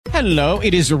Hello,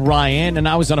 it is Ryan, and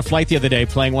I was on a flight the other day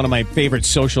playing one of my favorite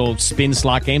social spin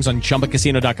slot games on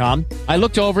ChumbaCasino.com. I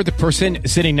looked over at the person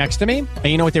sitting next to me, and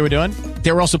you know what they were doing?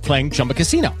 They were also playing Chumba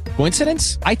Casino.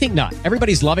 Coincidence? I think not.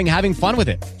 Everybody's loving having fun with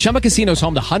it. Chumba Casino is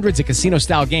home to hundreds of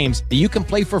casino-style games that you can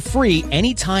play for free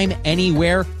anytime,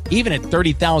 anywhere, even at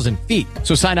 30,000 feet.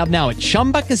 So sign up now at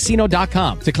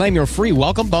ChumbaCasino.com to claim your free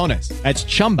welcome bonus. That's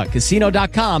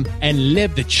ChumbaCasino.com and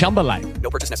live the Chumba life. No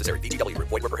purchase necessary. VGW.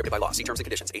 Void where prohibited by law. See terms and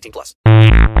conditions. 18 plus.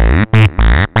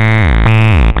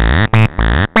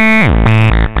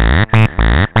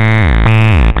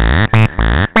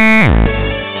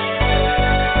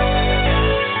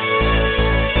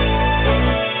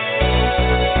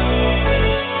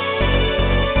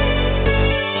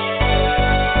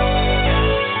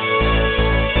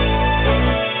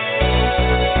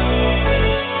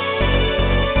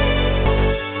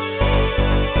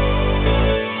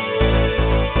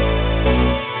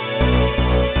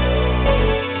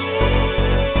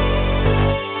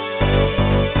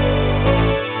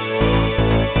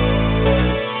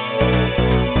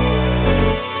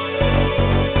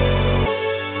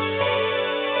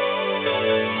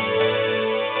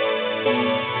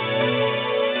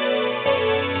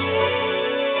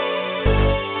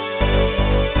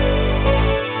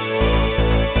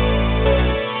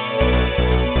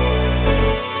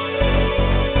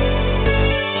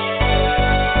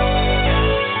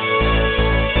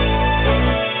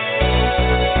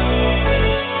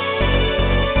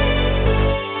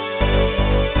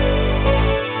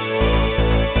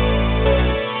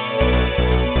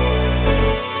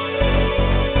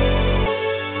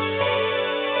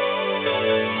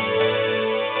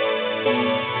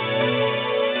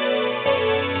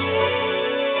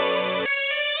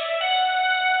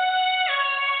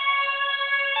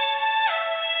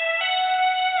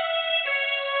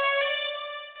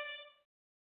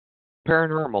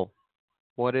 Paranormal.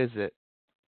 What is it?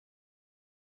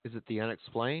 Is it the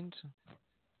unexplained?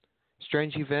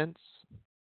 Strange events?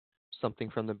 Something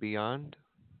from the beyond?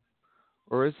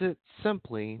 Or is it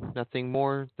simply nothing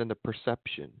more than the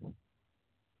perception?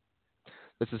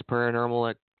 This is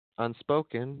Paranormal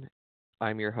Unspoken.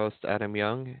 I'm your host, Adam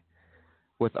Young,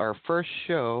 with our first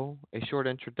show, a short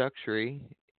introductory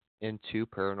into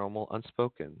Paranormal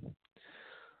Unspoken.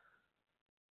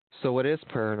 So what is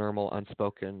Paranormal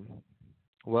Unspoken?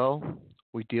 Well,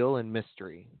 we deal in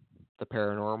mystery, the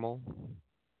paranormal,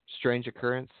 strange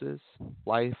occurrences,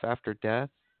 life after death,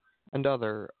 and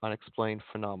other unexplained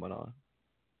phenomena.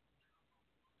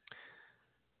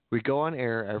 We go on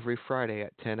air every Friday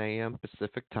at 10 a.m.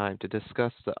 Pacific Time to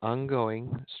discuss the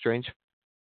ongoing strange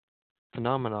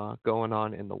phenomena going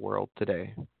on in the world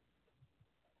today.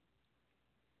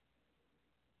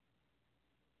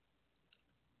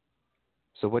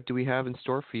 So what do we have in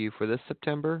store for you for this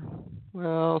September?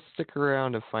 Well, stick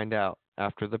around and find out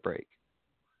after the break.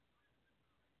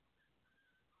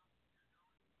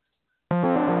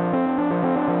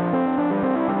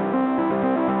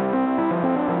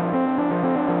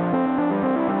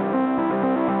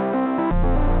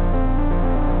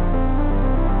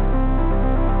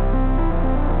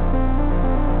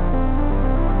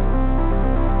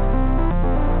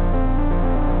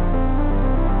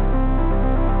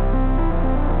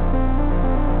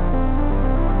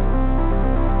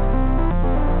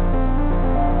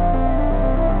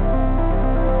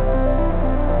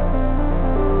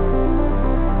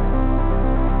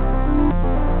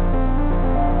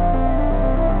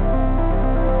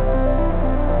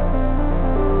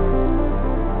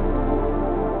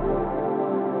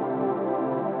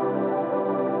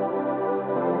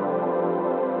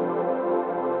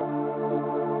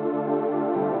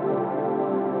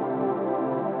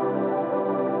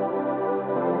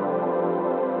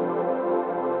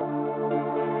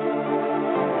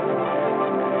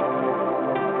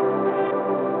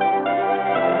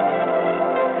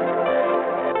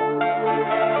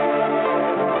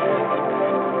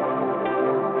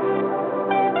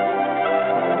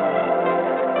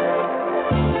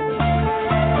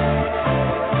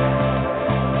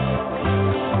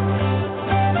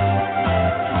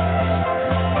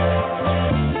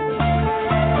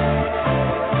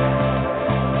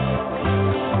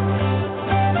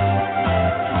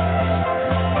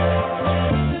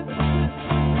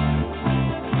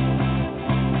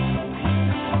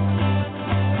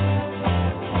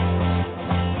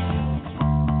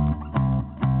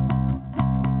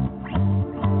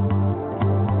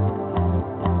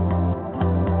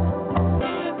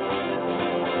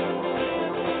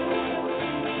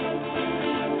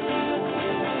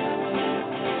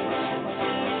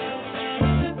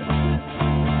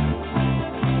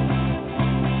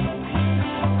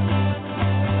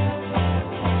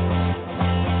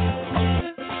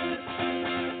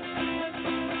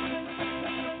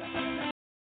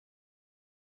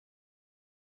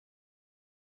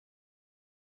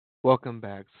 Welcome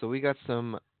back. So we got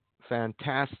some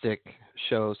fantastic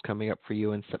shows coming up for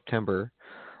you in September.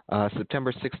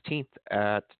 September 16th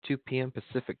at 2 p.m.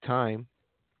 Pacific Time,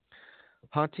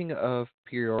 Haunting of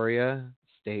Peoria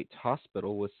State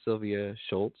Hospital with Sylvia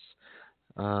Schultz.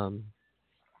 Um,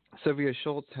 Sylvia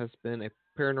Schultz has been a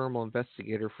paranormal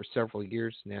investigator for several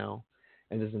years now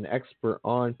and is an expert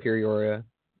on Peoria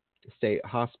State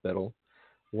Hospital,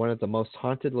 one of the most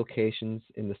haunted locations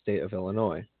in the state of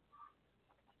Illinois.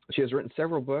 She has written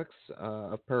several books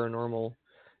of paranormal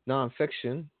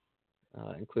nonfiction,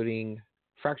 including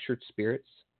Fractured Spirits,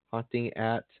 Haunting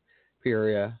at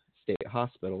Peoria State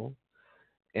Hospital,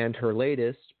 and her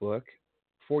latest book,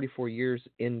 44 Years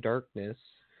in Darkness.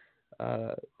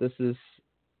 This is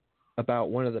about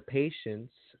one of the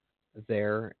patients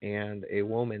there and a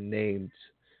woman named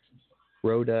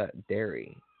Rhoda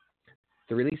Derry.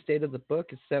 The release date of the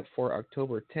book is set for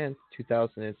October 10th,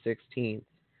 2016.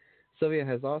 Sylvia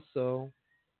has also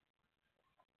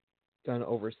done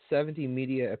over 70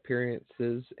 media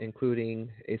appearances,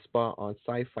 including a spot on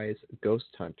Sci-Fi's Ghost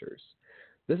Hunters.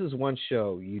 This is one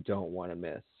show you don't want to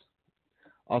miss.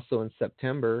 Also in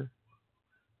September,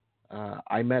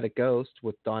 I Met a Ghost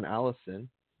with Don Allison.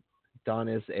 Don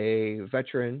is a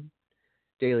veteran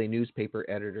daily newspaper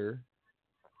editor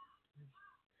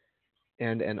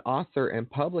and an author and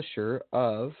publisher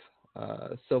of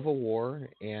Civil War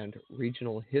and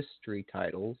regional history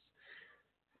titles,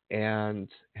 and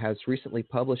has recently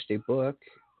published a book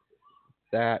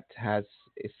that has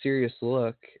a serious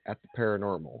look at the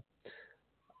paranormal.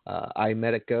 I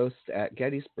Met a Ghost at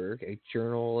Gettysburg, a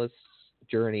journalist's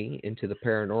journey into the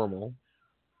paranormal.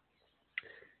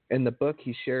 In the book,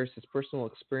 he shares his personal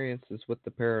experiences with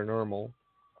the paranormal.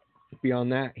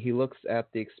 Beyond that, he looks at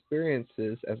the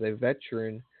experiences as a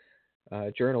veteran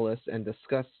journalist and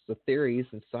discusses the theories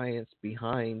and science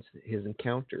behind his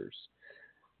encounters.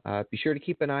 Be sure to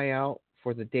keep an eye out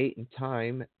for the date and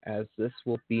time, as this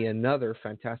will be another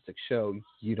fantastic show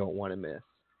you don't want to miss.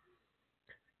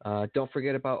 Don't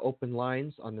forget about open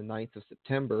lines on the 9th of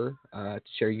September to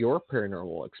share your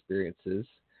paranormal experiences.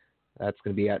 That's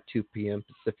going to be at 2 p.m.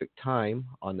 Pacific Time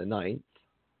on the 9th.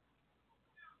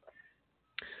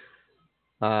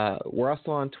 We're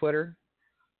also on Twitter.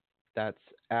 That's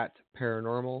at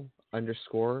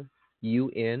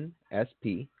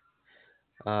paranormal_UNSP.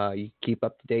 You keep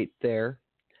up to date there.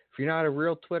 If you're not a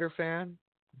real Twitter fan,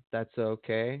 that's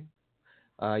okay.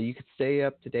 You can stay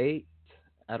up to date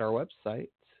at our website.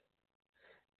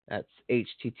 That's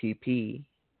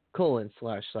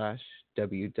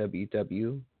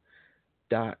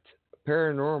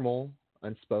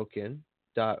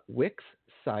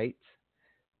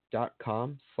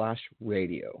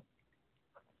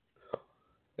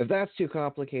If that's too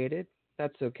complicated,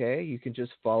 that's okay. You can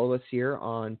just follow us here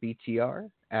on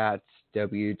BTR at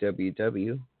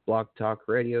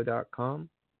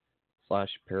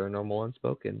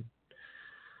www.blogtalkradio.com/paranormalunspoken.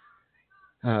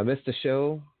 Missed a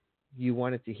show you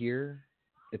wanted to hear?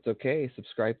 It's okay.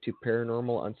 Subscribe to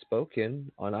Paranormal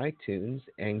Unspoken on iTunes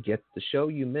and get the show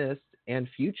you missed and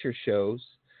future shows,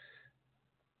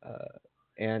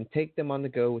 and take them on the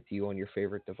go with you on your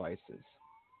favorite devices.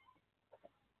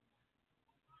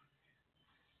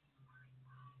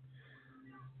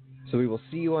 So we will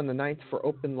see you on the 9th for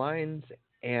open lines,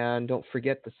 and don't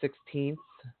forget the 16th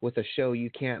with a show you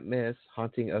can't miss,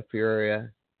 Haunting of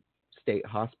Peoria State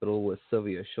Hospital with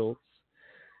Sylvia Schultz.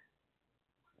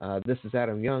 This is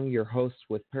Adam Young, your host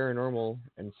with Paranormal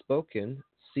Unspoken,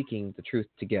 seeking the truth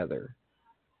together.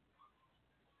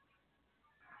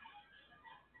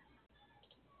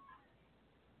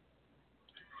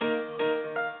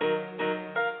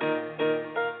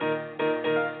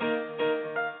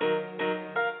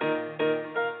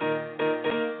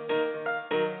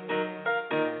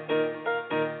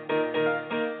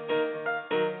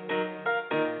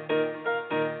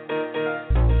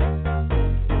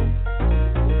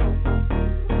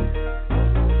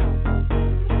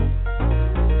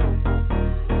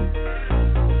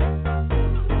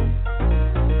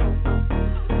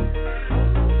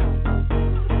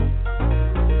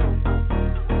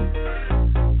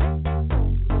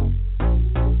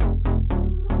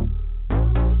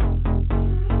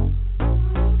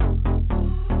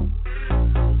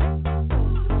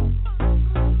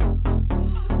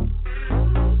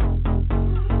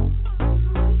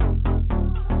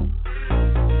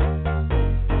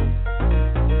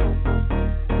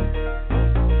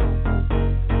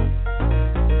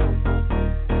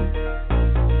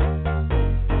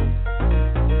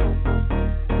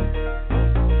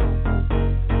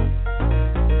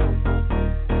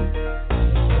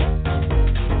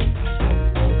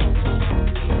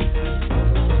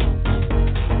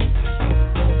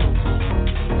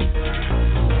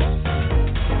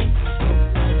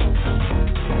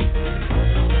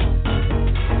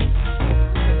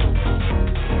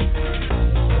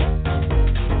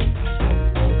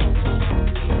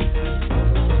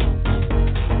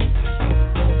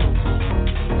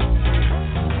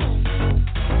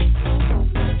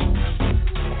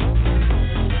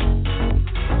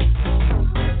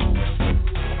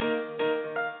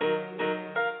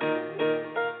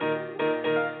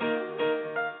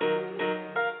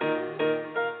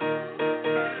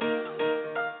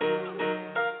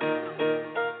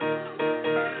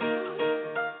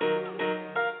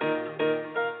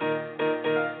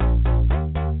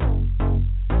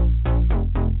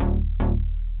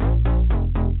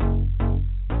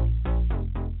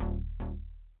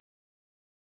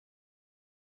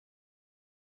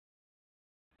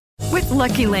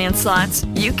 Lucky Land Slots,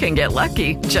 you can get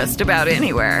lucky just about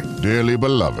anywhere. Dearly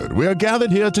beloved, we are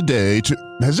gathered here today to...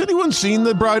 Has anyone seen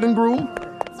the bride and groom?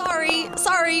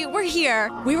 Sorry, we're here.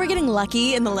 We were getting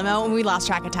lucky in the limo and we lost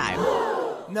track of time.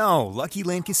 No, Lucky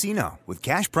Land Casino, with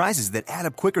cash prizes that add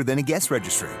up quicker than a guest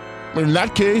registry. In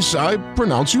that case, I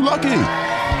pronounce you lucky.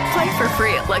 Play for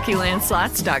free at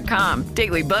LuckyLandSlots.com.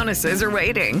 Daily bonuses are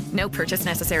waiting. No purchase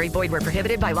necessary. Void where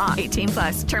prohibited by law.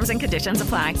 18+. Terms and conditions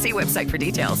apply. See website for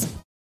details.